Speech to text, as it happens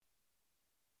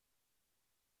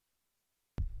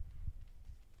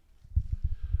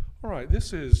All right,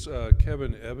 this is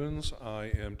Kevin Evans. I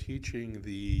am teaching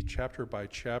the chapter by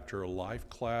chapter life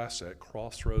class at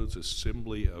Crossroads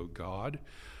Assembly of God.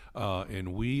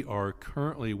 And we are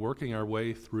currently working our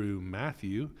way through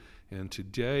Matthew. And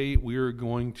today we are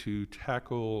going to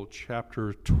tackle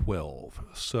chapter 12.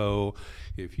 So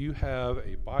if you have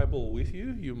a Bible with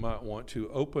you, you might want to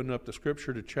open up the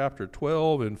scripture to chapter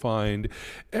 12 and find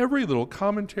every little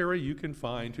commentary you can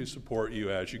find to support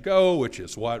you as you go, which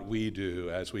is what we do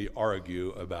as we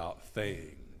argue about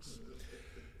things.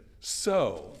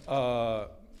 So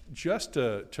just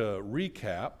to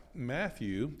recap,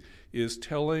 Matthew is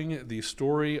telling the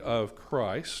story of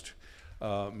Christ.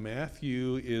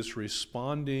 Matthew is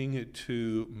responding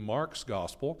to Mark's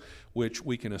gospel, which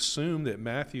we can assume that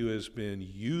Matthew has been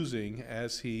using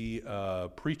as he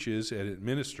preaches and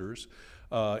administers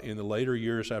in the later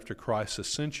years after Christ's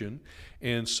ascension.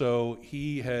 And so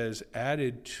he has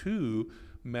added to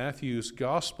Matthew's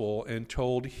gospel and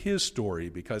told his story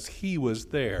because he was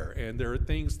there, and there are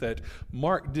things that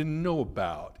Mark didn't know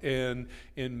about. And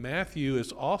Matthew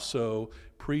is also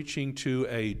preaching to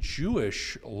a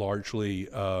Jewish, largely,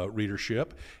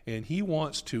 readership, and he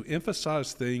wants to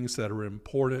emphasize things that are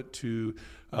important to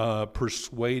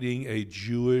persuading a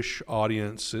Jewish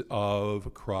audience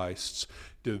of Christ's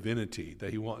divinity,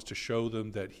 that he wants to show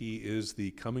them that he is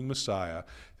the coming Messiah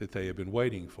that they have been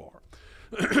waiting for.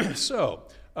 So,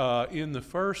 in the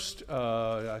first,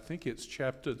 I think it's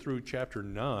through chapter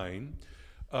 9,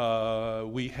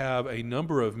 we have a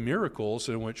number of miracles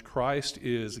in which Christ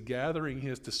is gathering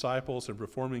his disciples and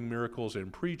performing miracles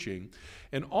and preaching.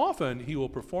 And often he will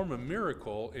perform a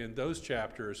miracle in those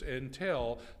chapters and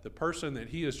tell the person that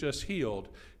he has just healed,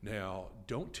 now,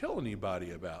 don't tell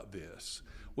anybody about this,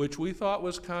 which we thought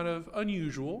was kind of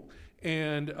unusual.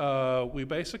 And we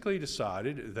basically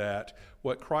decided that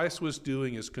what Christ was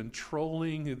doing is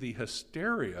controlling the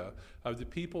hysteria of the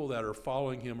people that are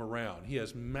following him around. He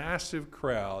has massive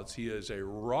crowds. He is a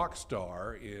rock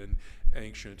star in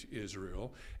ancient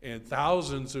Israel, and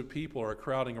thousands of people are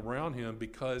crowding around him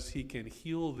because he can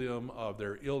heal them of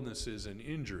their illnesses and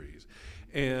injuries.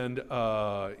 And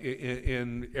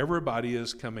everybody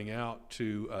is coming out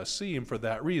to see him for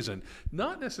that reason.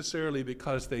 Not necessarily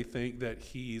because they think that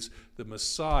he's the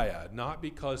Messiah, not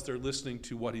because they're listening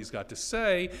to what he's got to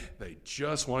say. They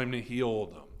just want him to heal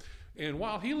them. And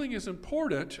while healing is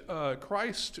important,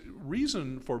 Christ's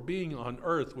reason for being on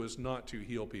earth was not to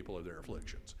heal people of their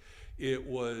afflictions. It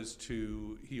was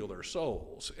to heal their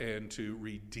souls and to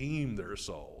redeem their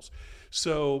souls.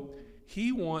 So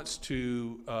he wants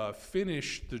to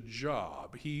finish the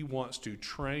job. He wants to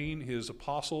train his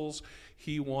apostles.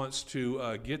 He wants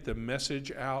to get the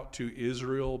message out to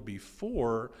Israel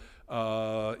before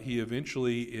he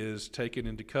eventually is taken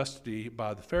into custody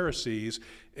by the Pharisees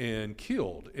and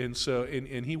killed. And so,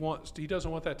 and he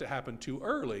doesn't want that to happen too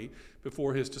early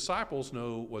before his disciples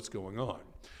know what's going on.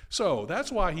 So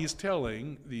that's why he's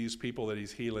telling these people that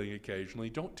he's healing occasionally,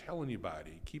 don't tell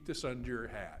anybody. Keep this under your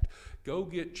hat. Go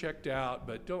get checked out,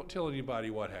 but don't tell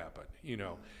anybody what happened,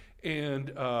 And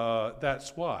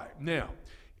that's why. Now,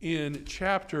 in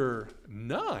chapter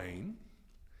 9,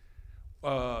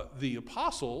 the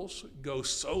apostles go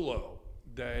solo.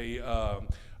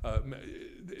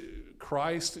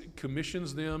 Christ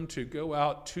commissions them to go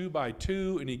out 2 by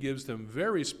 2, and he gives them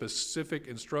very specific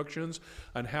instructions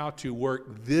on how to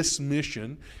work this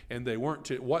mission. And they weren't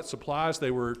to what supplies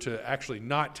they were to actually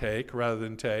not take rather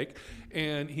than take.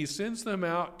 And he sends them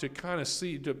out to kind of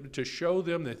see, to show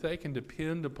them that they can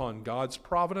depend upon God's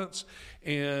providence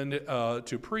and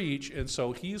to preach. And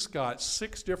so he's got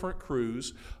 6 different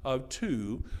crews of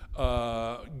 2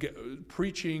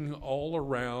 preaching all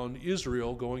around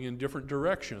Israel, going in different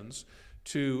directions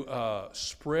to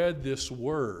spread this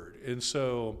word. And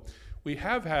so we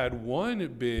have had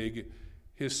one big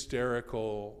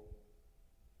hysterical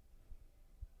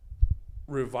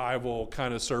revival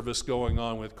kind of service going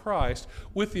on with Christ,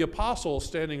 with the apostles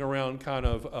standing around kind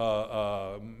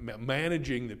of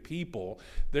managing the people.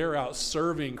 They're out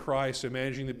serving Christ and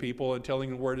managing the people and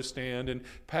telling them where to stand and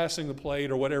passing the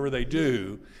plate or whatever they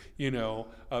do,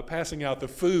 passing out the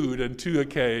food on 2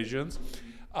 occasions.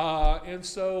 And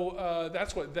so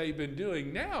that's what they've been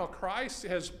doing. Now Christ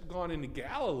has gone into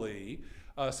Galilee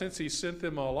since he sent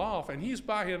them all off, and he's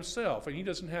by himself, and he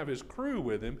doesn't have his crew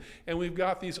with him, and we've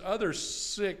got these other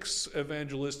 6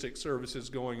 evangelistic services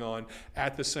going on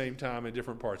at the same time in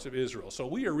different parts of Israel. So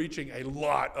we are reaching a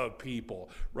lot of people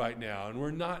right now, and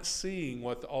we're not seeing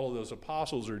what all of those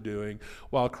apostles are doing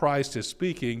while Christ is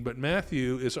speaking, but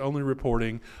Matthew is only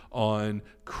reporting on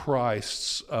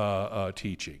Christ's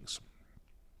teachings.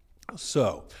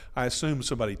 So I assume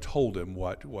somebody told him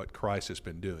what Christ has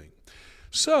been doing.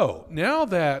 So now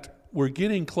that we're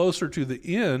getting closer to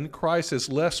the end, Christ is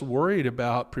less worried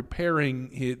about preparing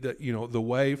the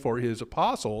way for his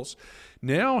apostles.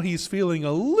 Now he's feeling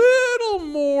a little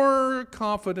more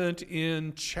confident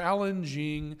in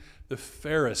challenging the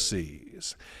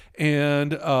Pharisees.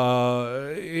 And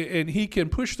he can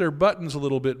push their buttons a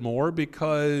little bit more,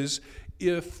 because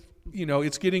if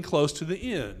it's getting close to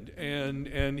the end,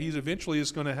 and he's eventually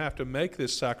is going to have to make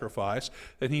this sacrifice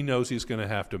that he knows he's going to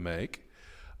have to make.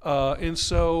 And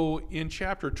so in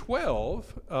chapter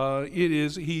 12,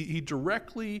 he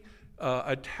directly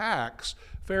attacks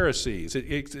Pharisees.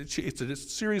 It's a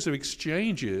series of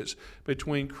exchanges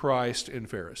between Christ and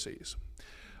Pharisees.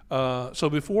 So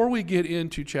before we get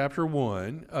into chapter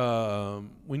 1,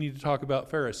 we need to talk about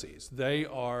Pharisees. They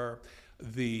are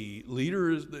the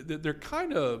leaders. They're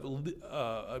kind of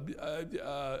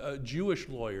Jewish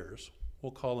lawyers.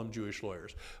 We'll call them Jewish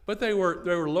lawyers. But they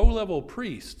were low-level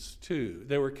priests, too.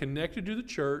 They were connected to the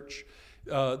church.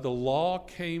 The law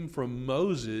came from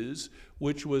Moses,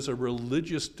 which was a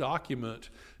religious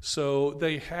document. So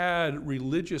they had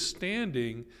religious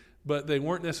standing, but they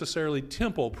weren't necessarily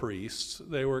temple priests.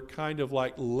 They were kind of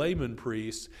like layman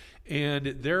priests. And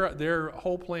their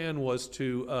whole plan was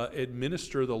to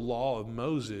administer the law of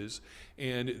Moses.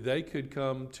 And they could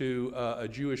come to a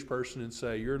Jewish person and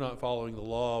say, "You're not following the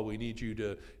law. We need you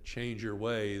to change your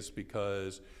ways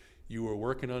because you were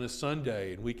working on a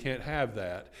Sunday, and we can't have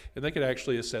that." And they could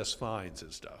actually assess fines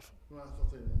and stuff. Well, I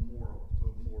thought they were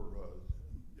more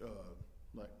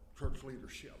like church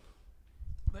leadership.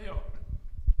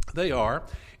 They are.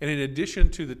 And in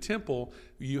addition to the temple,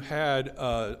 you had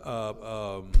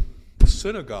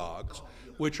synagogues,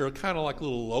 which are kind of like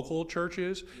little local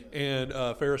churches, and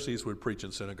Pharisees would preach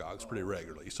in synagogues pretty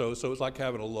regularly. So it's like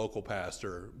having a local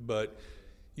pastor, but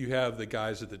you have the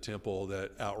guys at the temple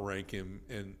that outrank him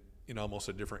in almost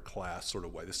a different class sort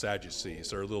of way. The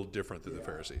Sadducees are a little different than the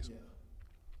Pharisees.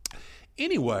 Yeah.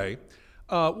 Anyway,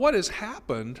 what has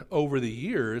happened over the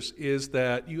years is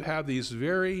that you have these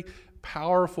very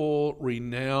powerful,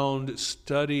 renowned,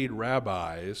 studied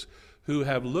rabbis who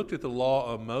have looked at the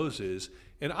law of Moses,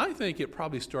 and I think it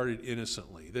probably started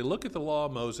innocently. They look at the law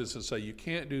of Moses and say, you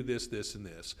can't do this, this, and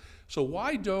this. So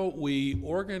why don't we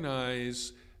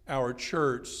organize our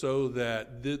church so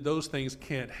that those things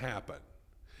can't happen?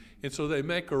 And so they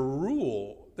make a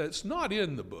rule that's not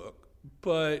in the book,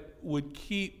 but would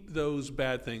keep those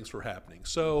bad things from happening.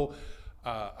 So,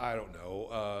 I don't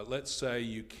know, let's say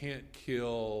you can't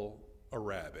kill a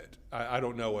rabbit. I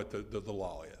don't know what the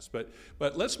law is, but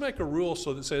let's make a rule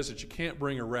so that says that you can't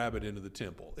bring a rabbit into the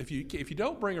temple. If you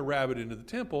don't bring a rabbit into the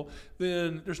temple,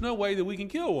 then there's no way that we can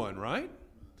kill one, right?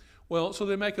 Well, so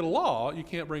they make it a law, you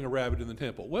can't bring a rabbit in the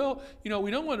temple. Well, we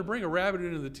don't want to bring a rabbit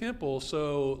into the temple,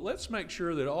 so let's make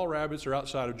sure that all rabbits are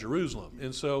outside of Jerusalem.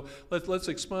 And so let's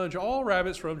expunge all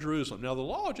rabbits from Jerusalem. Now, the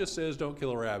law just says don't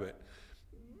kill a rabbit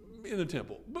in the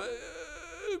temple.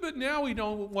 But now we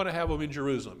don't want to have them in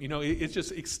Jerusalem. It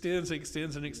just extends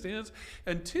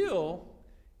until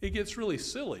it gets really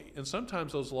silly. And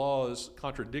sometimes those laws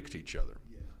contradict each other.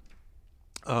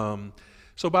 Yeah.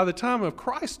 So by the time of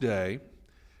Christ's day,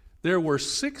 there were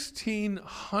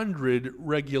 1,600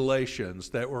 regulations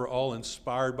that were all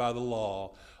inspired by the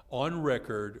law on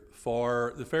record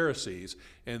for the Pharisees.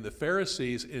 And the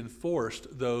Pharisees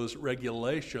enforced those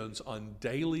regulations on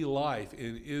daily life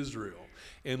in Israel.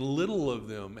 And little of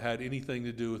them had anything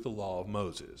to do with the law of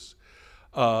Moses.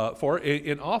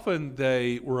 And often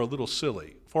they were a little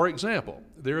silly. For example,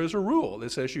 there is a rule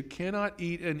that says you cannot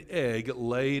eat an egg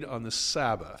laid on the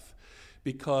Sabbath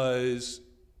because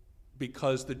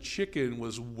the chicken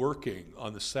was working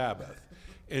on the Sabbath.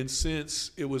 And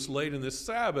since it was laid on the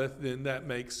Sabbath, then that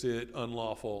makes it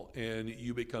unlawful, and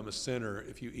you become a sinner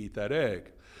if you eat that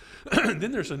egg.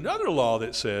 Then there's another law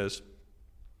that says,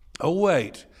 oh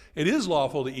wait, it is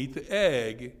lawful to eat the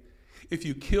egg if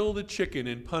you kill the chicken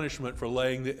in punishment for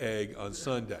laying the egg on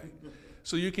Sunday.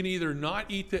 So you can either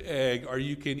not eat the egg, or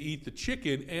you can eat the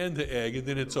chicken and the egg, and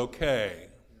then it's okay,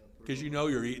 because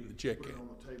you're eating the chicken.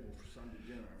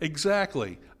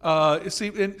 Exactly.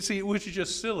 See, which is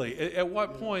just silly. At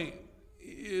what point,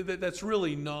 that's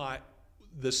really not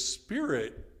the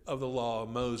spirit of the law of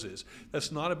Moses.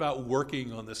 That's not about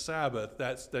working on the Sabbath.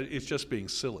 It's just being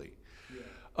silly.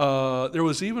 Yeah. There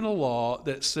was even a law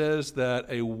that says that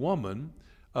a woman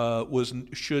was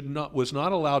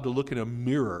not allowed to look in a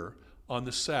mirror on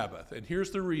the Sabbath. And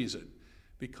here's the reason: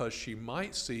 because she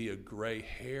might see a gray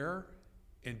hair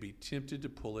and be tempted to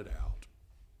pull it out.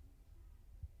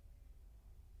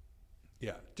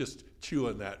 Yeah, just chew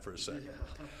on that for a second.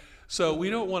 So we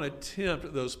don't want to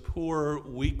tempt those poor,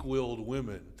 weak-willed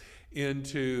women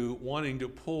into wanting to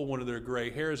pull one of their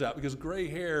gray hairs out, because gray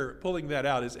hair, pulling that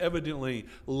out, is evidently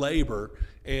labor,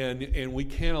 and we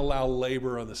can't allow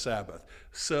labor on the Sabbath.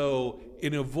 So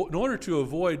in order to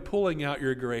avoid pulling out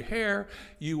your gray hair,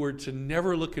 you were to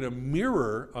never look in a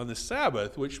mirror on the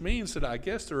Sabbath, which means that I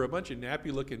guess there are a bunch of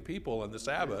nappy-looking people on the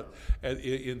Sabbath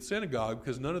in synagogue,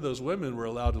 because none of those women were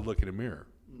allowed to look in a mirror.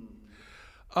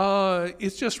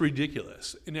 It's just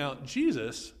ridiculous. Now,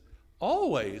 Jesus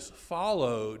always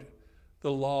followed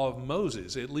the law of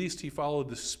Moses. At least he followed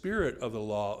the spirit of the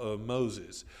law of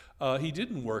Moses. He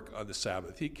didn't work on the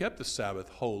Sabbath. He kept the Sabbath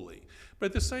holy. But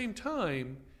at the same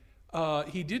time,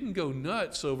 he didn't go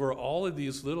nuts over all of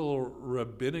these little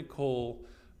rabbinical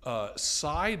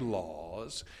side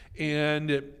laws.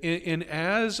 And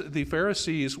as the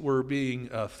Pharisees were being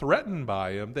threatened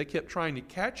by him, they kept trying to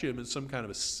catch him in some kind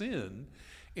of a sin.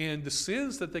 And the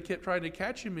sins that they kept trying to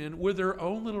catch him in were their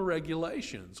own little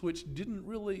regulations, which didn't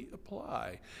really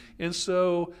apply. And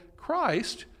so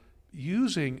Christ,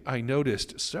 using, I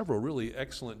noticed, several really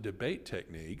excellent debate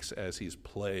techniques as he's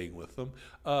playing with them,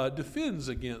 defends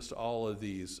against all of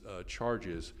these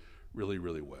charges really,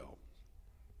 really well.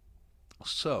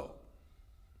 So,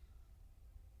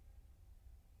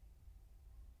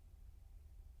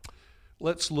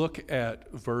 let's look at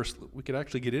we can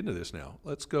actually get into this now.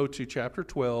 Let's go to chapter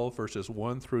 12, verses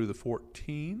 1 through the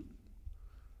 14.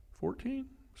 14?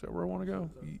 Is that where I want to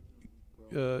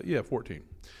go? Yeah, 14.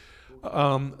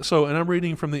 And I'm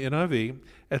reading from the NIV.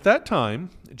 At that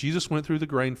time, Jesus went through the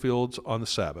grain fields on the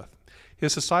Sabbath.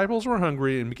 His disciples were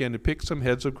hungry and began to pick some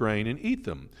heads of grain and eat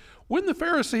them. When the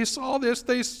Pharisees saw this,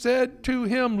 they said to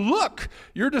him, "Look,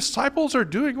 your disciples are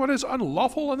doing what is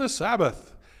unlawful on the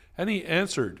Sabbath." And he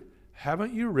answered,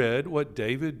 "Haven't you read what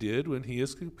David did when he and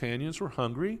his companions were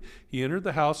hungry? He entered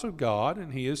the house of God,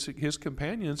 and his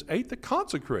companions ate the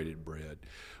consecrated bread,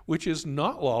 which is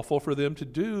not lawful for them to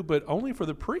do, but only for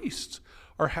the priests.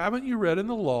 Or haven't you read in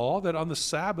the law that on the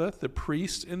Sabbath the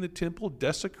priests in the temple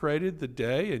desecrated the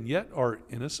day and yet are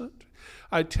innocent?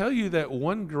 I tell you that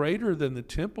one greater than the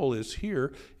temple is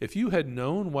here. If you had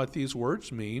known what these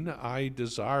words mean, 'I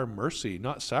desire mercy,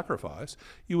 not sacrifice,'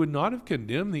 you would not have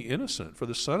condemned the innocent, for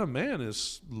the Son of Man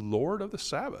is Lord of the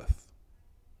Sabbath."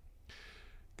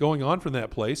 Going on from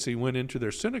that place, he went into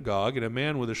their synagogue, and a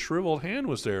man with a shriveled hand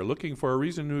was there, looking for a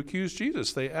reason to accuse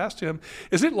Jesus. They asked him,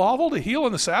 "Is it lawful to heal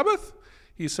on the Sabbath?"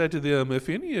 He said to them, "If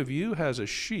any of you has a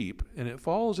sheep, and it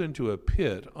falls into a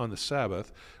pit on the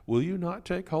Sabbath, will you not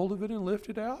take hold of it and lift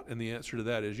it out?" And the answer to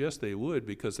that is yes, they would,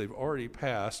 because they've already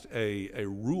passed a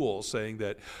rule saying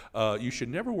that you should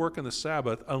never work on the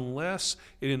Sabbath unless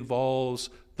it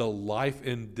involves the life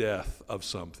and death of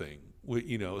something.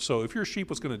 So if your sheep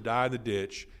was going to die in the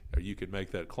ditch, or you could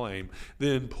make that claim,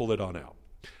 then pull it on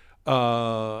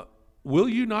out. Will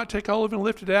you not take hold of it and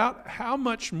lift it out? How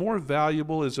much more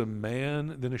valuable is a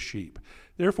man than a sheep?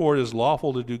 Therefore it is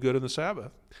lawful to do good on the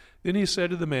Sabbath. Then he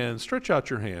said to the man, "Stretch out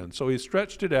your hand." So he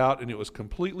stretched it out, and it was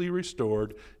completely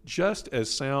restored, just as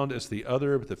sound as the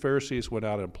other. But the Pharisees went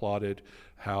out and plotted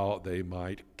how they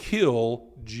might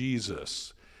kill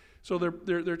Jesus. So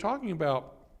they're talking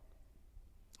about,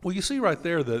 well, you see right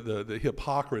there the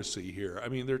hypocrisy here. I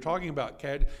mean, they're talking about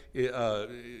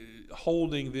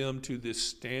holding them to this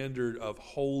standard of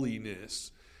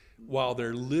holiness while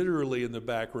they're literally in the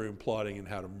back room plotting on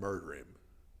how to murder him.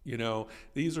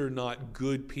 These are not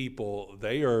good people.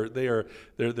 They're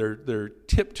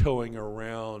tiptoeing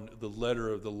around the letter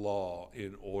of the law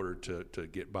in order to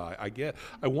get by.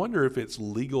 I wonder if it's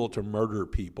legal to murder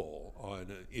people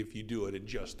if you do it in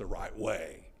just the right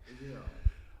way.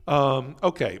 Yeah.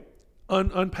 Okay,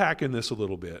 unpacking this a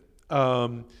little bit.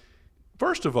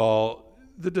 First of all,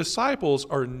 the disciples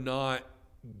are not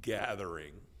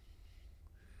gathering.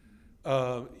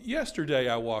 Yesterday,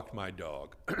 I walked my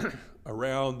dog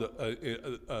around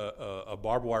a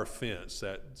barbed wire fence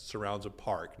that surrounds a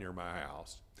park near my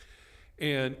house.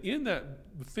 And in that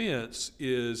fence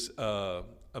is a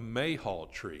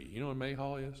mayhaw tree. You know what a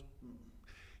mayhaw is?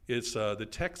 It's the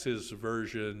Texas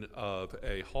version of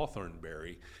a hawthorn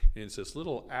berry, and it's this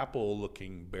little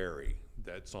apple-looking berry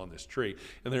that's on this tree.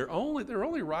 And they're only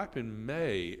ripe in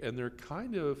May, and they're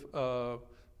kind of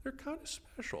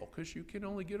special because you can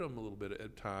only get them a little bit at a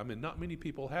time, and not many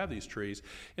people have these trees.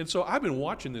 And so I've been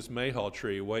watching this mayhaw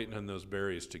tree, waiting on those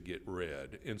berries to get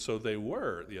red. And so they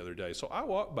were the other day. So I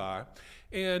walked by,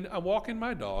 and I'm walking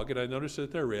my dog, and I noticed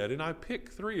that they're red, and I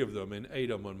picked 3 of them and ate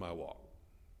them on my walk.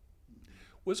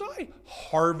 Was I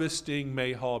harvesting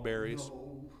mayhaw berries?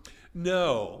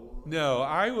 No.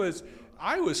 I was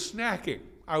snacking.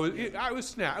 I was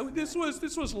snapped. This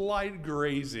was light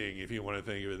grazing, if you want to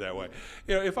think of it that way.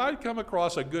 If I'd come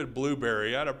across a good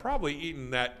blueberry, I'd have probably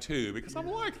eaten that too, because I'm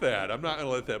like that. I'm not going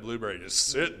to let that blueberry just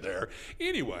sit there.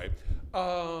 Anyway,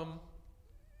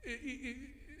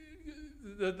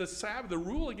 the Sabbath, the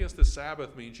rule against the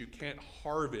Sabbath means you can't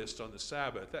harvest on the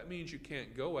Sabbath. That means you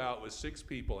can't go out with 6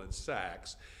 people in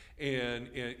sacks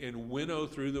and winnow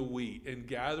through the wheat and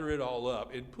gather it all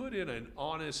up and put in an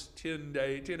honest 10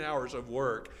 hours of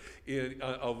work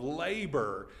of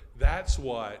labor. That's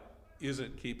what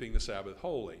isn't keeping the Sabbath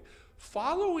holy.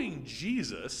 Following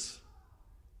Jesus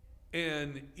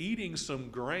and eating some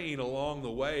grain along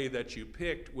the way that you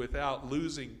picked without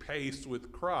losing pace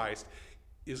with Christ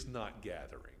is not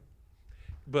gathering.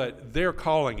 But they're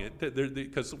calling it,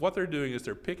 because what they're doing is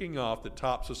they're picking off the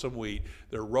tops of some wheat,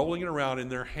 they're rolling it around in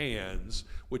their hands,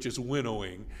 which is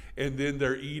winnowing, and then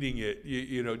they're eating it,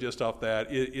 just off that.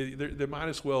 They might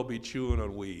as well be chewing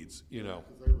on weeds, Because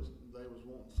they was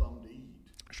wanting something to eat,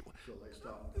 so they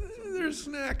stopped. They're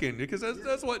snacking, because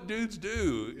that's what dudes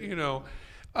do,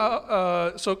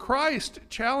 So Christ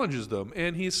challenges them,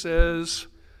 and he says,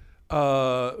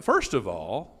 first of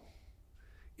all,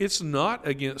 it's not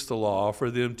against the law for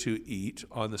them to eat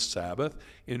on the Sabbath.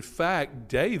 In fact,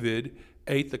 David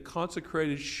ate the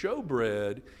consecrated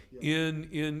showbread in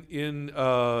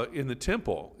the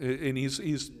temple, and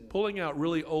he's pulling out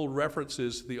really old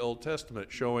references to the Old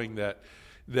Testament, showing that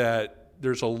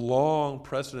there's a long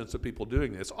precedence of people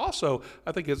doing this. Also,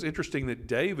 I think it's interesting that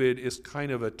David is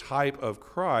kind of a type of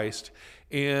Christ,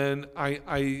 and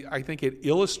I think it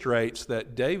illustrates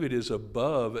that David is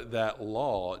above that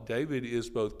law. David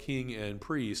is both king and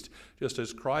priest, just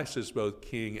as Christ is both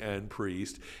king and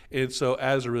priest. And so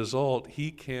as a result,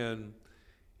 he can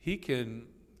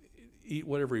eat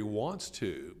whatever he wants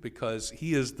to, because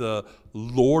he is the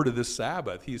Lord of the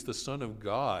Sabbath. He's the Son of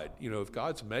God. If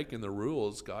God's making the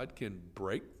rules, God can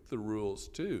break the rules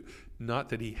too. Not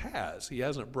that he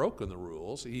hasn't broken the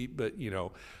rules.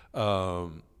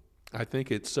 I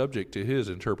think it's subject to his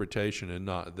interpretation and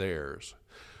not theirs.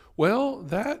 Well,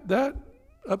 that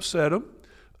upset him.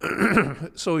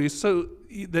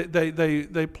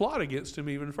 They plot against him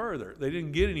even further. They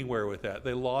didn't get anywhere with that.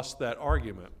 They lost that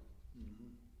argument.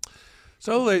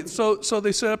 So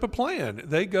they set up a plan.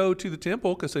 They go to the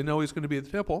temple because they know he's going to be at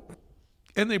the temple,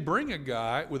 and they bring a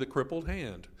guy with a crippled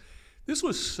hand. This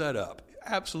was set up,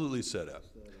 absolutely set up.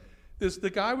 The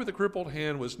guy with the crippled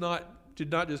hand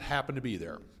did not just happen to be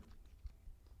there.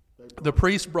 The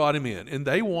priest brought him in, and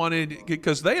they wanted,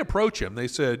 because they approach him. They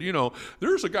said,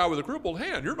 there's a guy with a crippled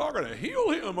hand. You're not going to heal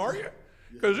him, are you?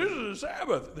 Because this is a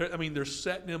Sabbath. They're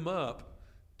setting him up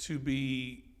to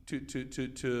be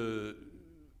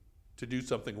to do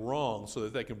something wrong so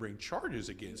that they can bring charges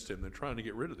against him. They're trying to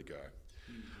get rid of the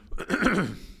guy.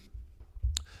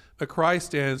 But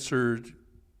Christ answered,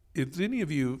 if any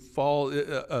of you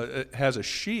has a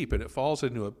sheep and it falls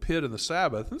into a pit in the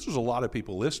Sabbath, and this was a lot of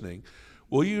people listening,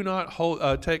 will you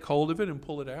not take hold of it and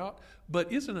pull it out?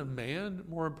 But isn't a man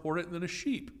more important than a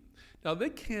sheep? Now, they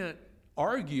can't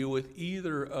argue with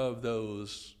either of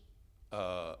those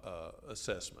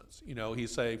assessments.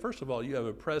 He's saying, first of all, you have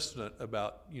a precedent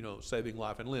about, saving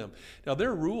life and limb. Now,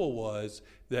 their rule was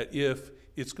that if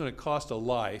it's going to cost a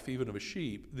life, even of a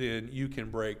sheep, then you can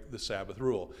break the Sabbath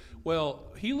rule.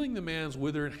 Well, healing the man's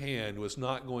withered hand was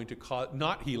not going to cost,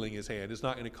 not healing his hand is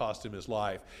not going to cost him his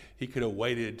life. He could have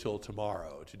waited till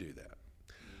tomorrow to do that.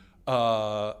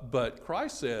 But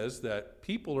Christ says that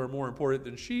people are more important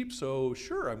than sheep, so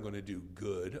sure, I'm going to do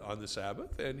good on the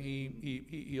Sabbath, and he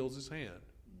heals his hand.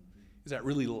 Is that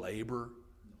really labor?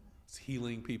 Is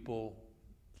healing people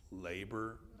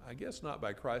labor? I guess not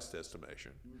by Christ's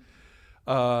estimation.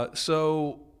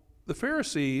 So the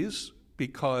Pharisees,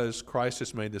 because Christ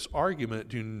has made this argument,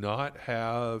 do not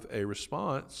have a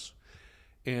response,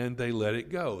 and they let it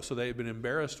go. So they've been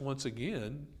embarrassed once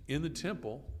again in the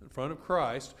temple in front of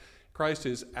Christ. Christ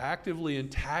is actively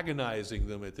antagonizing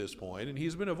them at this point, and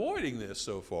he's been avoiding this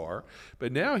so far,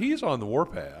 but now he's on the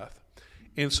warpath.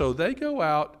 And so they go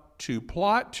out to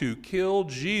plot to kill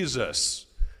Jesus.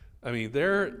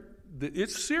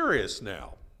 It's serious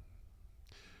now.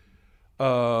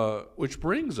 Which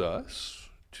brings us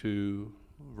to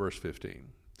verse 15.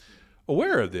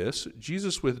 Aware of this,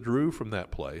 Jesus withdrew from that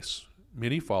place.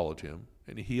 Many followed him,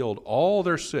 and he healed all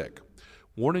their sick,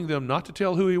 warning them not to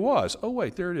tell who he was. Oh,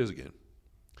 wait, there it is again.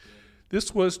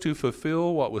 This was to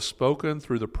fulfill what was spoken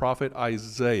through the prophet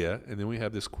Isaiah. And then we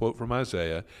have this quote from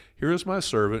Isaiah. Here is my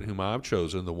servant whom I have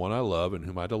chosen, the one I love and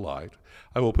whom I delight.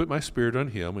 I will put my spirit on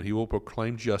him, and he will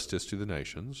proclaim justice to the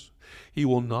nations. He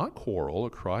will not quarrel or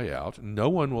cry out. No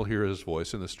one will hear his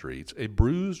voice in the streets. A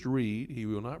bruised reed he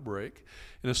will not break,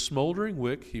 and a smoldering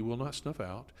wick he will not snuff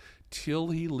out,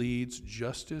 till he leads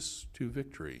justice to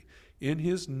victory. In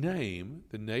his name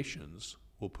the nations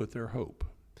will put their hope.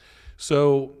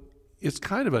 So it's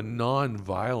kind of a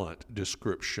non-violent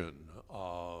description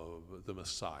of the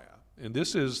Messiah. And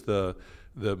this is the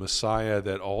Messiah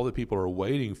that all the people are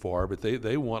waiting for, but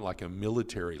they want like a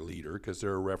military leader because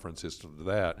there are references to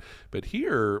that. But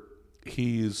here,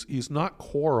 he's not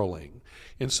quarreling.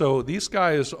 And so these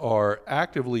guys are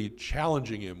actively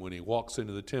challenging him when he walks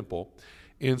into the temple.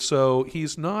 And so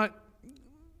he's not,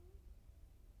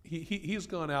 he's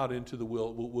gone out into the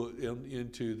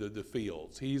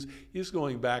fields. He's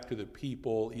going back to the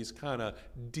people. He's kind of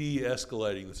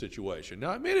de-escalating the situation.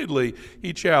 Now, admittedly,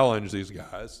 he challenged these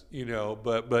guys,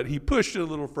 but he pushed it a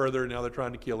little further. Now they're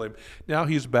trying to kill him. Now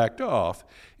he's backed off,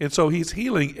 and so he's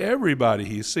healing everybody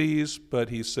he sees. But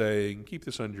he's saying, "Keep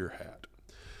this under your hat."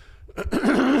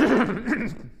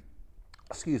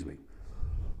 Excuse me.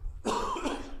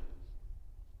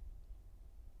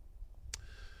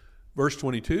 Verse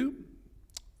 22,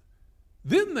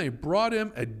 then they brought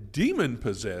him a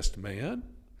demon-possessed man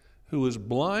who was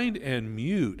blind and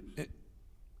mute,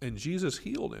 and Jesus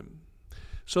healed him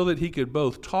so that he could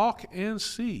both talk and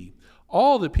see.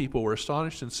 All the people were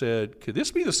astonished and said, could this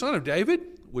be the son of David?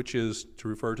 Which is to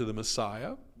refer to the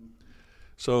Messiah.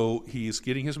 So he's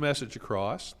getting his message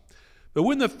across. But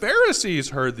when the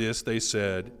Pharisees heard this, they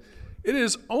said, it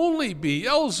is only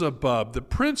Beelzebub, the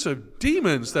prince of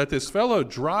demons, that this fellow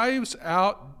drives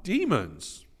out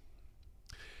demons.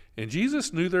 And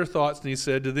Jesus knew their thoughts, and he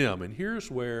said to them, and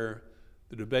here's where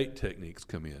the debate techniques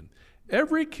come in.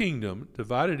 Every kingdom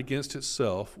divided against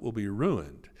itself will be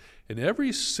ruined, and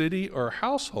every city or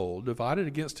household divided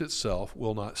against itself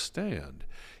will not stand.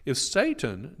 If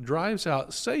Satan drives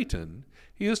out Satan,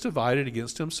 he is divided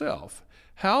against himself.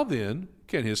 How then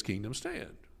can his kingdom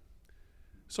stand?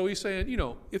 So he's saying,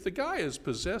 if the guy is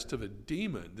possessed of a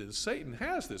demon, then Satan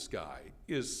has this guy.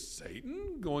 Is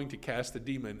Satan going to cast the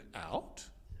demon out?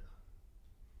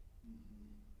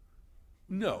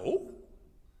 No.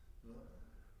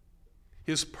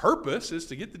 His purpose is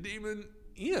to get the demon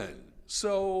in.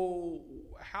 So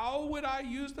how would I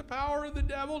use the power of the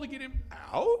devil to get him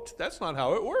out? That's not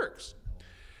how it works.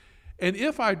 And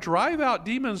if I drive out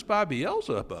demons by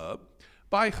Beelzebub,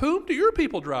 by whom do your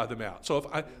people drive them out?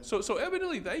 So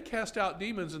evidently they cast out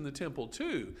demons in the temple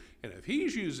too. And if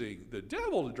he's using the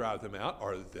devil to drive them out,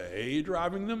 are they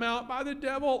driving them out by the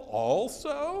devil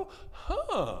also?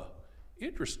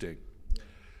 Interesting.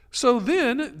 So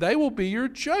then they will be your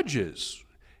judges.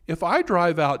 If I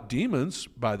drive out demons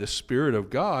by the Spirit of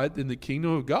God, then the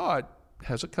kingdom of God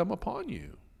hasn't come upon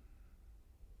you.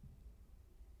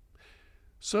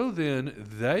 So then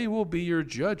they will be your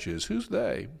judges. Who's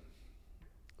they?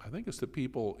 I think it's the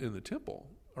people in the temple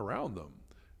around them.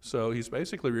 So he's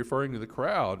basically referring to the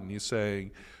crowd, and he's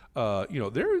saying,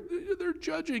 they're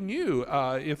judging you.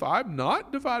 If I'm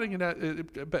not dividing it,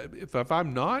 if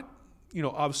I'm not,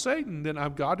 of Satan, then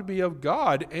I've got to be of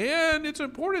God, and it's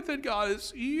important that God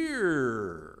is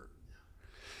here.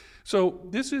 So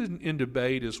this in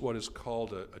debate is what is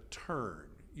called a turn.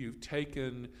 You've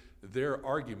taken their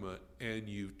argument and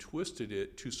you've twisted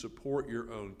it to support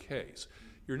your own case.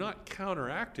 You're not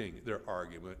counteracting their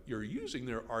argument. You're using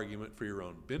their argument for your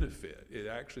own benefit.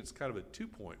 It's kind of a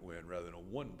 2-point win rather than a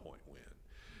 1-point win.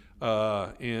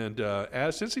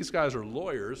 Since these guys are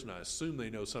lawyers, and I assume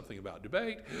they know something about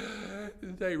debate,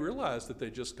 they realize that they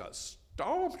just got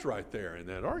stomped right there in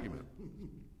that argument.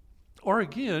 Or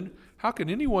again, how can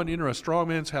anyone enter a strong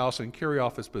man's house and carry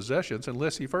off his possessions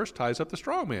unless he first ties up the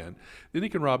strong man? Then he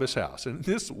can rob his house. In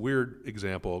this weird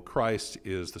example, Christ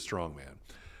is the strong man.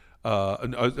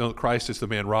 Christ is the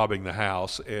man robbing the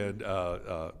house, and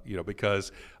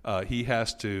because he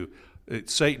has to.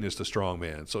 Satan is the strong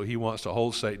man, so he wants to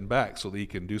hold Satan back so that he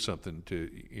can do something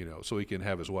so he can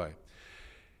have his way.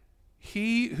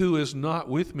 He who is not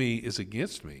with me is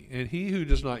against me, and he who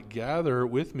does not gather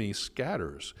with me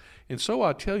scatters. And so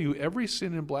I tell you, every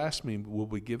sin and blasphemy will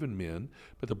be given men,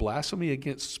 but the blasphemy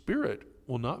against Spirit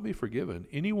will not be forgiven.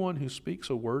 Anyone who speaks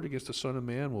a word against the Son of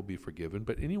Man will be forgiven,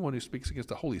 but anyone who speaks against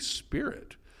the Holy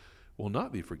Spirit will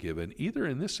not be forgiven, either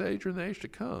in this age or in the age to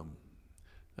come.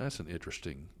 That's an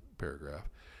interesting paragraph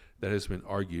that has been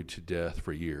argued to death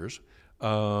for years.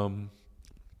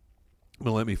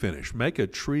 Well, let me finish. Make a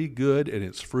tree good, and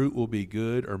its fruit will be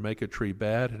good, or make a tree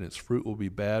bad, and its fruit will be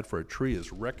bad, for a tree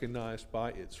is recognized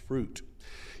by its fruit.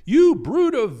 You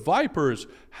brood of vipers,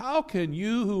 how can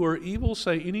you who are evil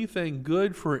say anything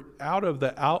good? For out of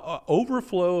the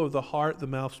overflow of the heart the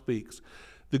mouth speaks.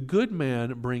 The good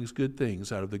man brings good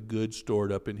things out of the good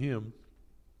stored up in him,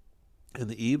 and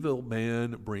the evil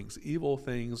man brings evil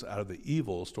things out of the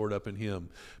evil stored up in him.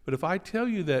 But if I tell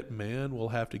you that man will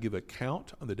have to give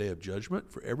account on the day of judgment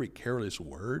for every careless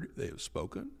word they have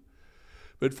spoken,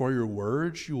 but for your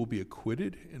words you will be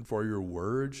acquitted, and for your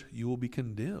words you will be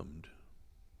condemned.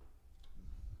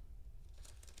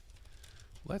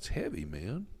 Well, that's heavy,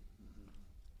 man.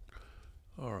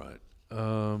 All right.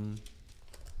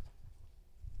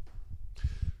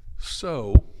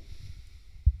 So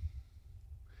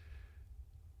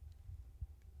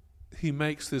he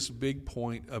makes this big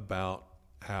point about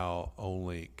how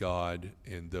only God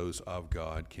and those of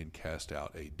God can cast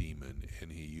out a demon,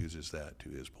 and he uses that to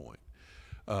his point.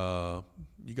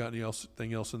 You got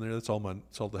anything else in there? That's all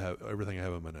everything I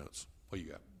have in my notes. What you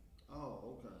got?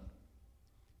 Oh, okay.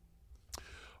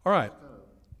 All right.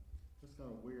 That's kind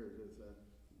of weird, is that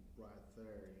right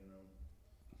there,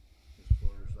 as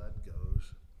far as that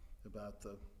goes, about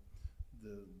the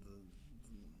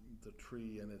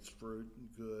tree and its fruit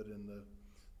good, and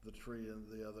the tree and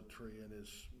the other tree and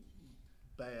its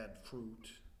bad fruit,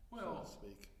 so to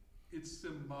speak. It's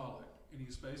symbolic, and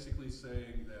he's basically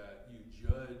saying that you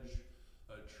judge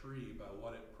a tree by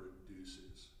what it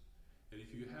produces. And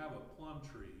if you have a plum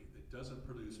tree that doesn't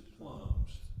produce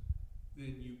plums,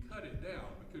 then you cut it down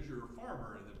because you're a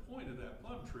farmer, and the point of that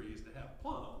plum tree is to have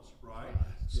plums, right?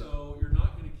 So you're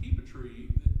not going to keep a tree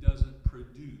that doesn't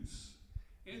produce.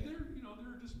 And they're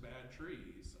just bad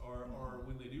trees, or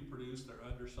when they do produce, they're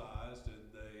undersized and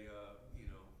they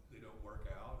don't work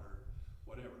out or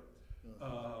whatever.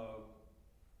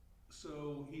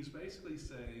 So he's basically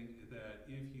saying that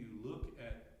if you look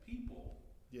at people,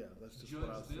 that's just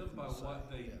judge them by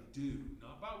what they do,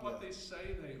 not by what they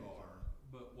say they are,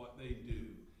 but what they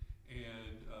do.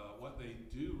 And what they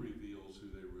do reveals who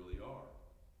they really are.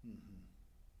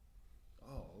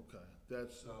 Mm-hmm. Oh, okay.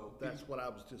 That's what I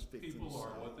was just fixing to say. People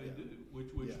are what they do,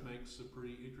 which makes a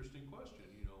pretty interesting question.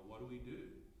 What do we do?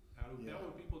 How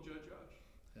would people judge us?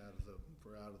 Out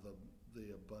of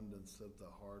the abundance of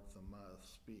the heart, the mouth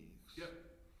speaks. Yep.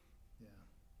 Yeah.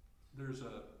 There's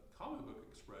a comic book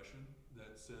expression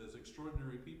that says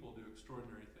extraordinary people do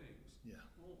extraordinary things. Yeah.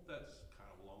 Well, that's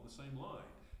kind of along the same line.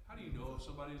 How do you know if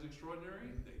somebody is extraordinary?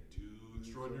 They do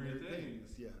extraordinary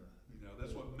things. Yeah.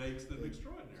 That's what makes them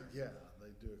extraordinary. Yeah,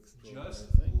 they do extraordinary Just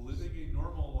things. living a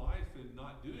normal life and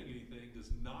not doing anything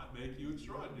does not make you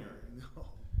extraordinary. No.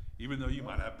 Even though you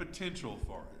might have potential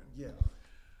for it. Yeah.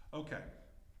 Okay.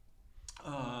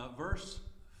 Verse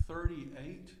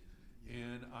 38,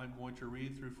 and I'm going to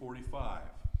read through 45.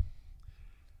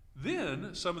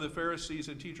 Then some of the Pharisees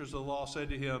and teachers of the law said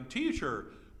to him, "Teacher,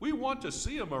 we want to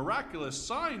see a miraculous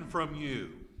sign from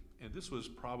you." And this was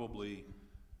probably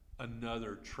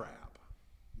another trap.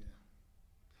 Yeah.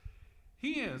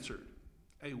 He answered,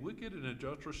 "A wicked and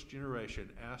adulterous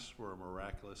generation asks for a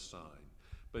miraculous sign,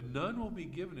 but none will be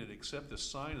given it except the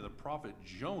sign of the prophet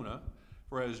Jonah.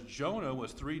 For as Jonah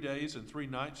was 3 days and 3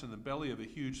 nights in the belly of a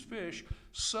huge fish,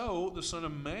 so the Son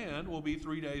of Man will be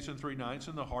 3 days and 3 nights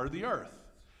in the heart of the earth.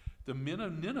 The men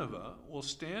of Nineveh will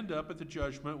stand up at the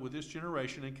judgment with this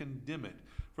generation and condemn it,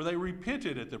 for they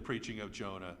repented at the preaching of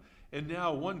Jonah. And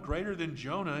now one greater than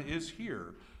Jonah is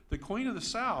here. The queen of the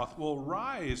south will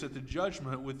rise at the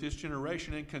judgment with this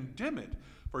generation and condemn it,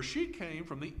 for she came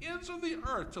from the ends of the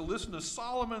earth to listen to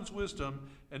Solomon's wisdom,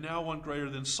 and now one greater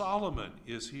than Solomon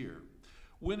is here.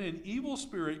 When an evil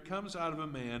spirit comes out of a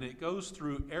man, it goes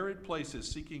through arid places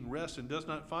seeking rest and does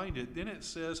not find it. Then it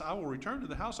says, 'I will return to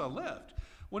the house I left.'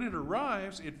 When it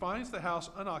arrives, it finds the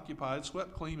house unoccupied,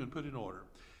 swept clean, and put in order.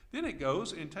 Then it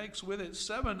goes and takes with it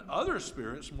 7 other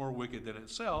spirits more wicked than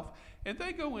itself, and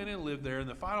they go in and live there, and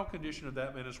the final condition of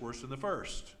that man is worse than the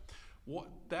first.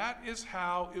 That is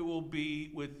how it will be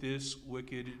with this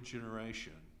wicked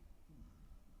generation."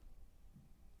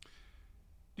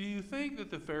 Do you think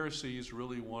that the Pharisees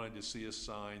really wanted to see a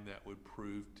sign that would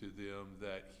prove to them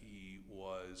that he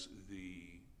was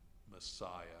the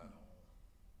Messiah?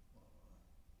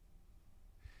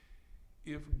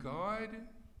 If God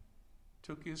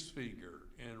took his finger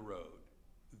and wrote,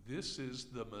 "This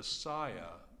is the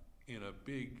Messiah," in a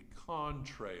big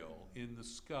contrail in the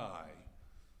sky,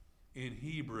 in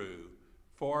Hebrew,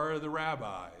 for the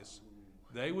rabbis,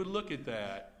 they would look at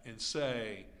that and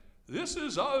say, "This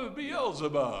is of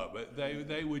Beelzebub."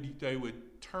 They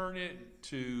would turn it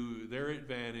to their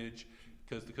advantage,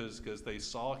 because they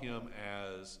saw him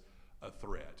as a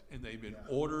threat, and they've been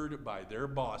ordered by their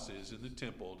bosses in the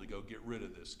temple to go get rid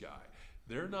of this guy.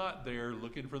 They're not there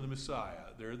looking for the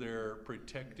Messiah. They're there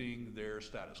protecting their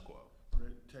status quo.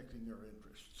 Protecting their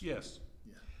interests. Yes.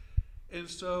 Yeah. And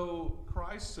so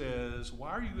Christ says, why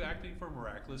are you acting for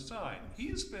miraculous signs?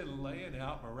 He's been laying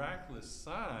out miraculous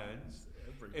signs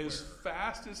Everywhere. as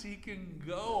fast as he can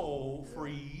go for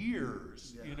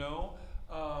years, Yeah. you know.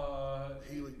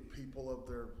 Healing people of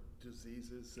their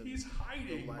diseases. And He's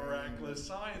hiding the land miraculous that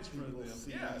signs from people them.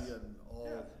 see Yes. and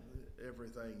all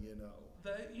everything, you know.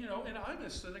 They, you know, and I'm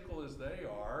as cynical as they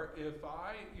are. If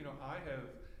I have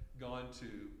gone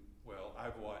to, well,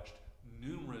 I've watched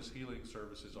numerous healing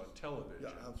services on television.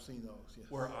 Yeah, I've seen those. Yes.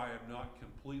 Where I am not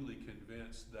completely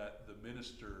convinced that the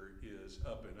minister is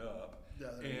up and up. Yeah,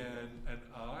 And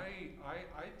I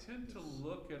tend to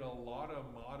look at a lot of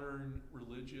modern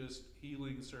religious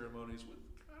healing ceremonies with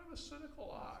kind of a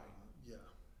cynical eye.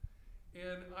 Yeah.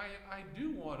 And I do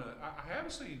want to, I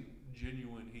have seen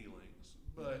genuine healings,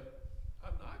 but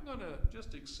I'm not going to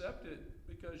just accept it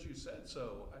because you said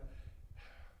so.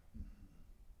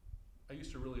 I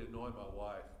used to really annoy my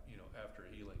wife, you know, after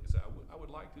healing. I would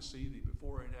like to see the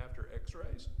before and after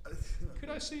x-rays. Could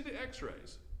I see the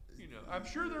x-rays? You know, I'm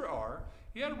sure there are.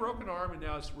 He had a broken arm and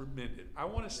now it's mended. I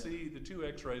want to see the 2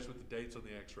 x-rays with the dates on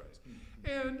the x-rays.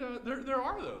 And there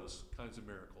are those kinds of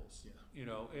miracles, you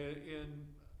know, and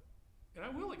I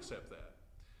will accept that.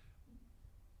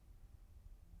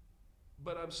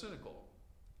 But I'm cynical.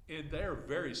 And they're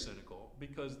very cynical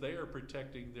because they are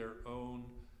protecting their own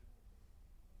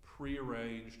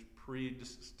prearranged,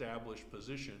 pre-established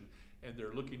position, and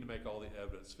they're looking to make all the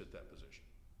evidence fit that position.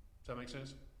 Does that make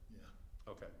sense?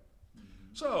 Yeah. Okay.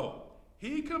 So,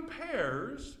 he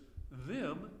compares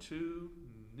them to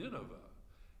Nineveh.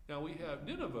 Now we have,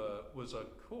 Nineveh was,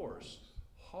 of course,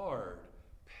 hard,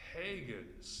 pagan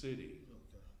city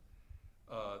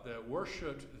that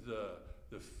worshipped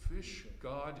the fish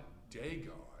god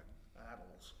Dagon.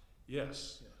 Battles.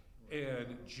 Yes. Yeah.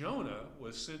 And Jonah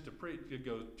was sent to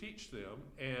go teach them,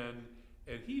 and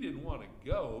he didn't want to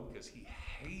go because he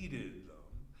hated them.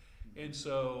 And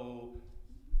so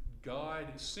God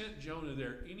sent Jonah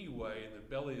there anyway in the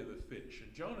belly of the fish.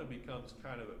 And Jonah becomes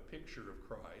kind of a picture of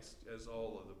Christ, as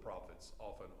all of the prophets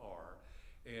often are.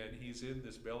 And he's in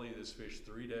this belly of this fish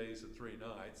 3 days and 3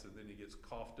 nights, and then he gets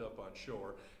coughed up on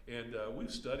shore. And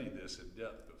we've studied this in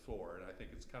depth before, and I think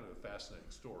it's kind of a fascinating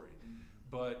story.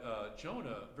 But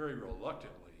Jonah very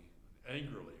reluctantly,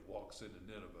 angrily walks into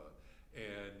Nineveh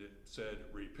and said,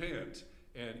 repent.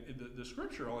 And the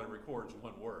scripture only records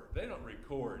one word. They don't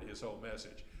record his whole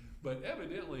message. But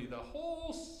evidently the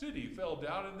whole city fell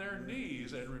down on their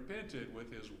knees and repented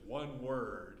with his one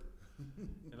word.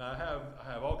 And I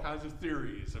have all kinds of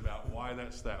theories about why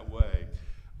that's that way.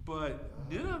 But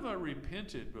Nineveh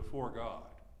repented before God.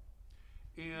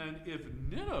 And if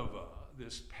Nineveh,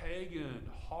 this pagan,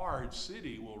 hard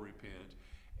city, will repent,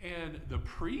 and the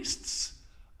priests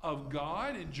of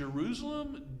God in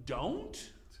Jerusalem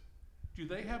don't, do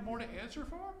they have more to answer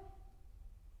for?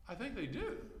 I think they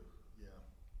do. Yeah.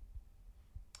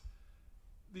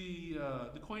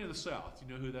 The Queen of the South,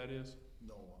 you know who that is?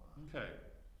 No. Okay.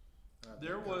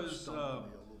 There was me a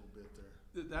little bit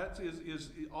there. That is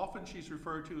often she's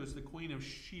referred to as the Queen of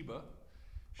Sheba.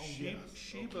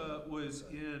 Sheba was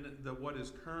in what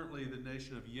is currently the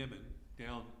nation of Yemen,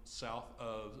 down south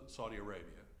of Saudi Arabia.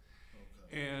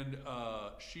 Okay. And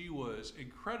she was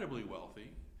incredibly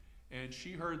wealthy, and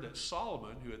she heard that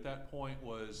Solomon, who at that point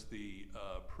was the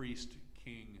priest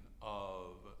king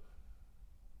of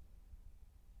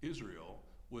Israel,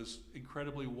 was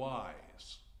incredibly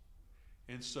wise.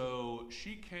 And so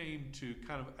she came to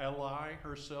kind of ally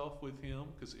herself with him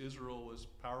because Israel was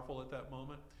powerful at that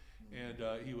moment. And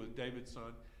he was David's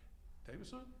son. David's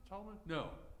son? Solomon? No.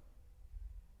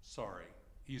 Sorry.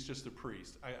 He's just a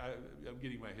priest. I'm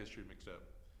getting my history mixed up.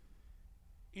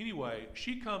 Anyway,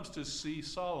 she comes to see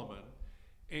Solomon,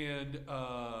 and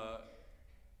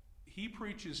he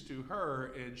preaches to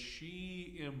her, and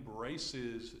she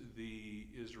embraces the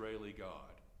Israeli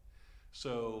God.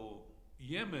 So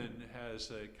Yemen has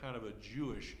a kind of a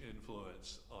Jewish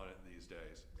influence on it these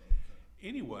days. Okay.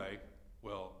 Anyway,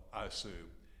 well, I assume.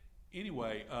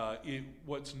 Anyway,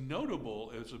 what's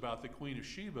notable is about the Queen of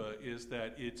Sheba is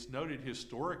that it's noted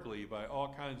historically by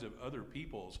all kinds of other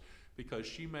peoples because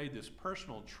she made this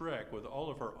personal trek with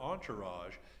all of her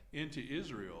entourage into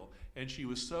Israel, and she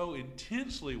was so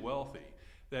intensely wealthy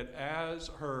that as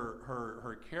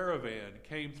her caravan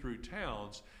came through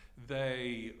towns,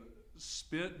 they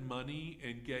spent money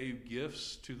and gave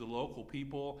gifts to the local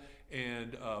people,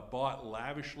 and bought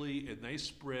lavishly, and they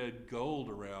spread gold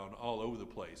around all over the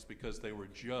place because they were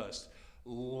just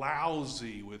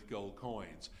lousy with gold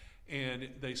coins. And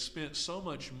they spent so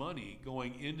much money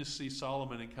going in to see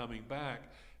Solomon and coming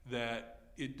back that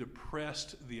it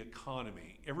depressed the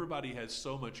economy. Everybody had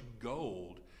so much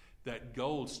gold that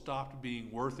gold stopped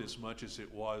being worth as much as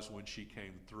it was when she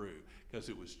came through, because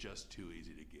it was just too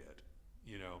easy to get,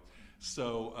 you know.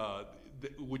 So,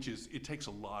 it takes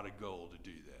a lot of gold to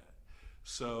do that.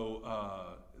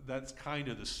 So that's kind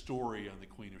of the story on the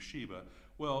Queen of Sheba.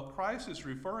 Well, Christ is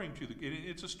referring to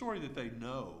it's a story that they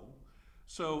know.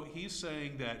 So he's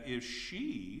saying that if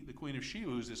she, the Queen of Sheba,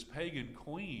 who's this pagan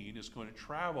queen, is going to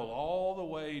travel all the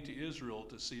way to Israel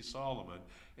to see Solomon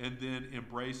and then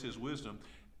embrace his wisdom,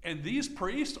 and these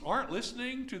priests aren't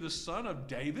listening to the son of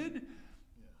David,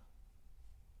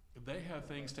 they have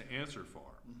things to answer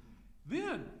for.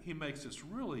 Then he makes this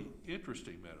really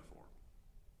interesting metaphor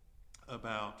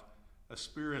about a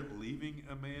spirit leaving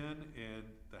a man and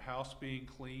the house being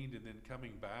cleaned and then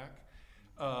coming back.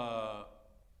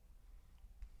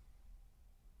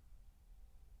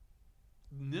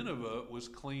 Nineveh was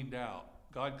cleaned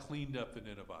out. God cleaned up the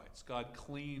Ninevites. God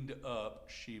cleaned up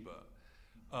Sheba.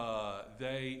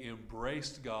 They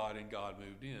embraced God and God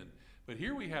moved in. But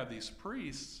here we have these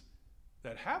priests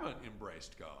that haven't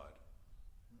embraced God.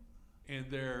 And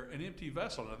they're an empty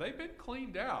vessel. Now they've been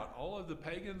cleaned out. All of the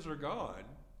pagans are gone,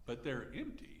 but they're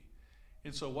empty.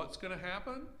 And so what's going to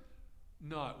happen?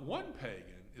 Not one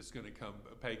pagan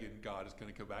God is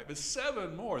going to come back, but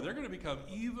 7 more. They're going to become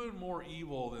even more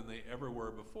evil than they ever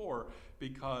were before,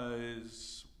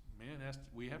 because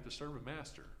we have to serve a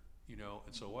master, you know.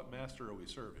 And so what master are we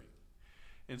serving?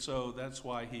 And so that's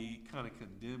why he kind of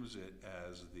condemns it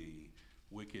as the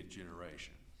wicked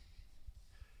generation.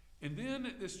 And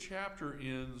then this chapter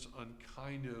ends on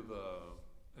kind of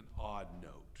an odd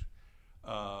note.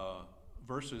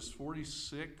 Verses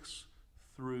 46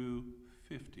 through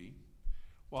 50.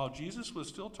 While Jesus was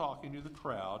still talking to the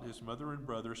crowd, his mother and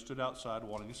brothers stood outside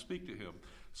wanting to speak to him.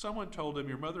 Someone told him,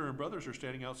 "Your mother and brothers are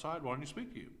standing outside wanting to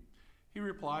speak to you." He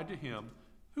replied to him,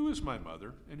 "Who is my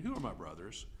mother and who are my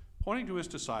brothers?" Pointing to his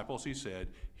disciples, he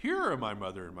said, "Here are my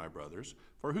mother and my brothers,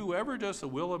 for whoever does the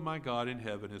will of my God in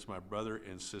heaven is my brother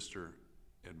and sister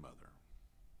and mother."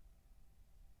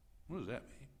 What does that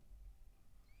mean?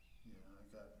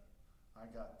 Yeah, I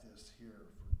got this here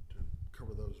to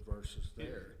cover those verses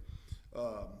there.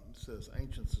 It says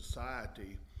ancient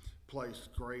society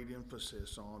placed great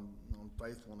emphasis on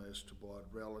faithfulness to blood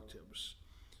relatives.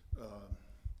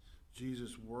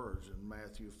 Jesus' words in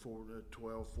Matthew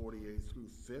 12:48 through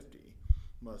 50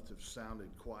 must have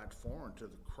sounded quite foreign to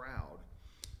the crowd.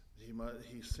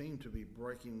 He seemed to be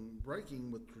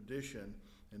breaking with tradition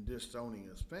and disowning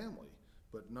his family.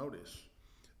 But notice,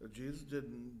 Jesus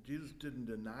didn't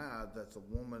deny that the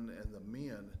woman and the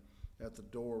men at the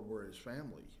door were his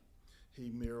family.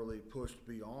 He merely pushed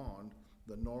beyond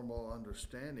the normal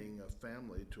understanding of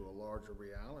family to a larger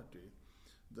reality.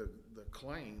 The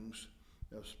claims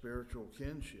of spiritual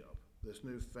kinship. This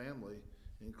new family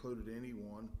included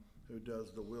anyone who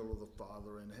does the will of the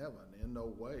Father in heaven. In no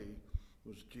way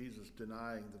was Jesus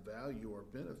denying the value or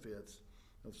benefits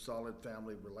of solid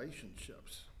family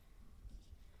relationships.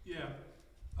 Yeah.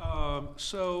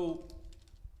 So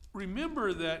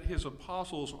remember that his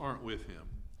apostles aren't with him.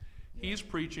 He's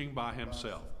preaching by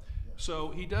himself. So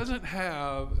he doesn't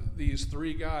have these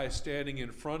 3 guys standing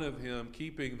in front of him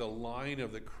keeping the line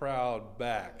of the crowd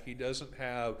back. He doesn't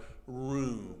have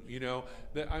room. You know,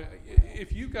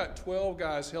 if you've got 12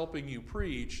 guys helping you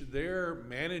preach, they're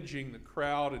managing the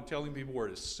crowd and telling people where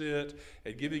to sit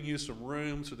and giving you some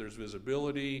room so there's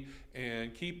visibility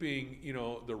and keeping, you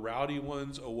know, the rowdy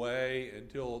ones away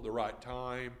until the right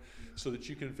time so that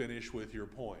you can finish with your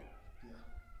point.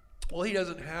 Well, he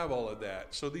doesn't have all of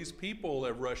that. So these people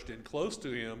have rushed in close to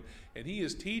him, and he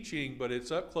is teaching, but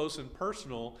it's up close and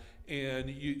personal. And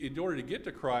in order to get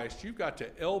to Christ, you've got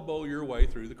to elbow your way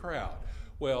through the crowd.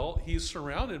 Well, he's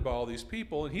surrounded by all these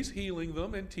people, and he's healing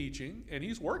them and teaching, and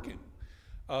he's working.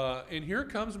 And here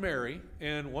comes Mary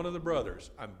and one of the brothers.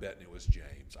 I'm betting it was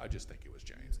James. I just think it was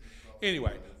James.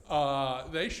 Anyway,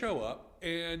 they show up.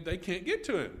 And they can't get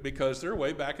to him because they're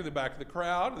way back in the back of the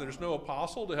crowd, and there's no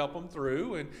apostle to help them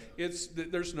through, and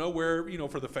there's nowhere, you know,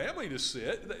 for the family to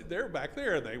sit. They're back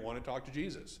there, and they want to talk to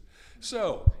Jesus.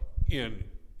 So, in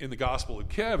in the Gospel of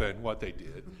Kevin, what they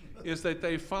did is that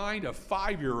they find a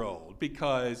 5-year-old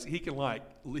because he can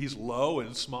he's low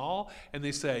and small, and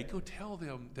they say, go tell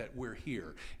them that we're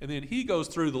here. And then he goes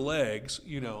through the legs,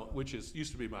 which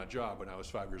used to be my job when I was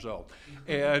 5 years old,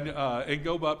 and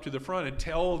go up to the front and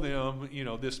tell them,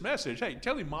 this message. Hey,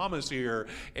 tell him Mama's here,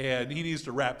 and he needs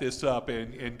to wrap this up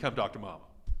and come talk to Mama.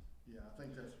 Yeah, I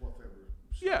think that's what they were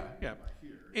saying.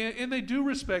 Yeah. And they do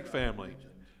respect family.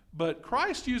 But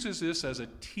Christ uses this as a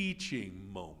teaching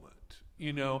moment.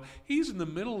 He's in the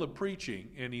middle of preaching,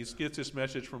 and he gets this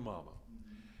message from Mama.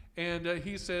 And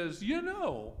he says, you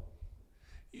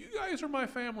guys are my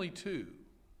family too.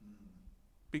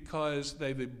 Because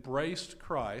they've embraced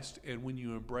Christ, and when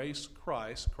you embrace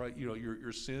Christ,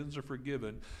 your sins are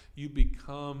forgiven. You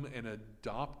become an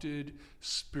adopted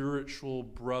spiritual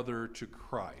brother to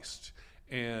Christ.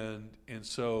 And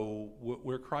so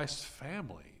we're Christ's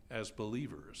family as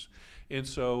believers. And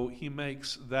so he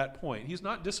makes that point. He's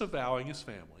not disavowing his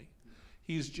family.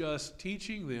 He's just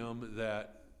teaching them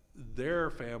that they're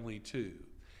family too.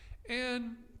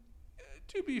 And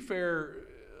to be fair,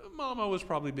 Mama was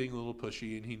probably being a little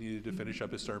pushy, and he needed to finish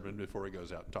up his sermon before he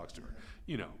goes out and talks to her.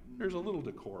 There's a little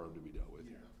decorum to be dealt with.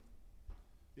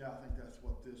 Yeah, I think that's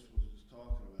what this was just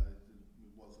talking about.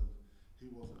 He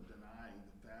wasn't denying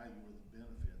the value or the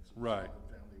benefits of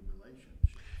family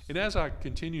relationships. And as I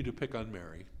continue to pick on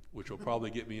Mary, which will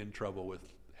probably get me in trouble with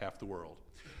half the world,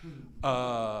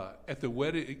 at the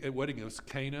wedding of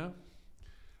Cana,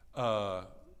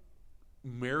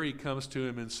 Mary comes to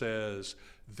him and says,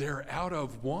 they're out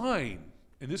of wine.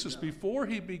 And this is before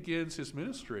he begins his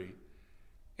ministry.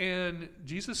 And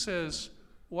Jesus says,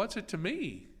 what's it to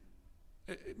me?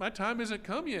 My time isn't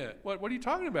come yet. What are you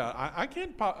talking about? I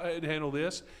can't handle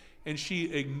this. And she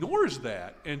ignores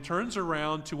that and turns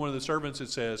around to one of the servants and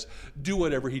says, do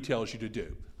whatever he tells you to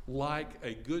do. Like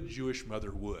a good Jewish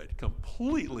mother would.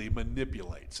 Completely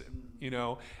manipulates him,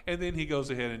 And then he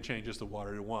goes ahead and changes the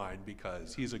water to wine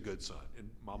because he's a good son. And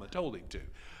Mama told him to.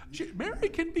 Mary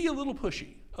can be a little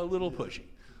pushy.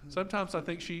 Sometimes I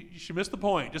think she missed the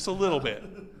point just a little bit.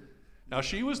 Now,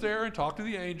 she was there and talked to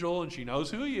the angel, and she knows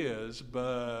who he is,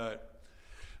 but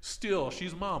still,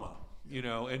 she's Mama.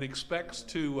 And expects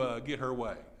to get her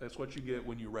way. That's what you get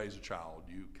when you raise a child.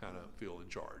 You kind of feel in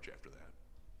charge after that.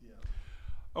 Yeah.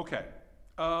 Okay.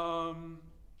 All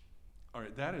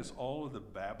right, that is all of the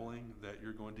babbling that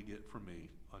you're going to get from me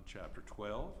on chapter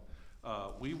 12.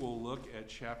 We will look at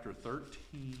chapter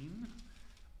 13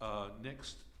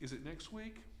 is it next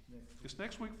week? Is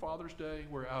next week Father's Day?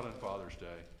 We're out on Father's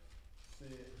Day. The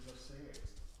 6th.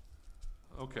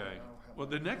 Okay. Well,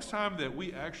 the next time that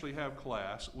we actually have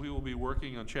class, we will be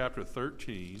working on chapter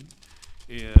 13.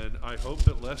 And I hope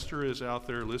that Lester is out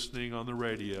there listening on the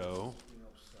radio.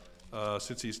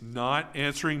 Since he's not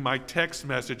answering my text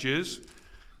messages.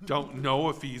 Don't know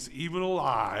if he's even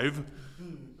alive.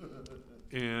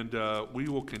 And we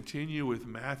will continue with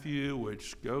Matthew,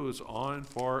 which goes on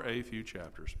for a few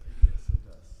chapters. Yes, it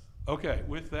does. Okay,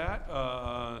 with that,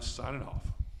 signing off.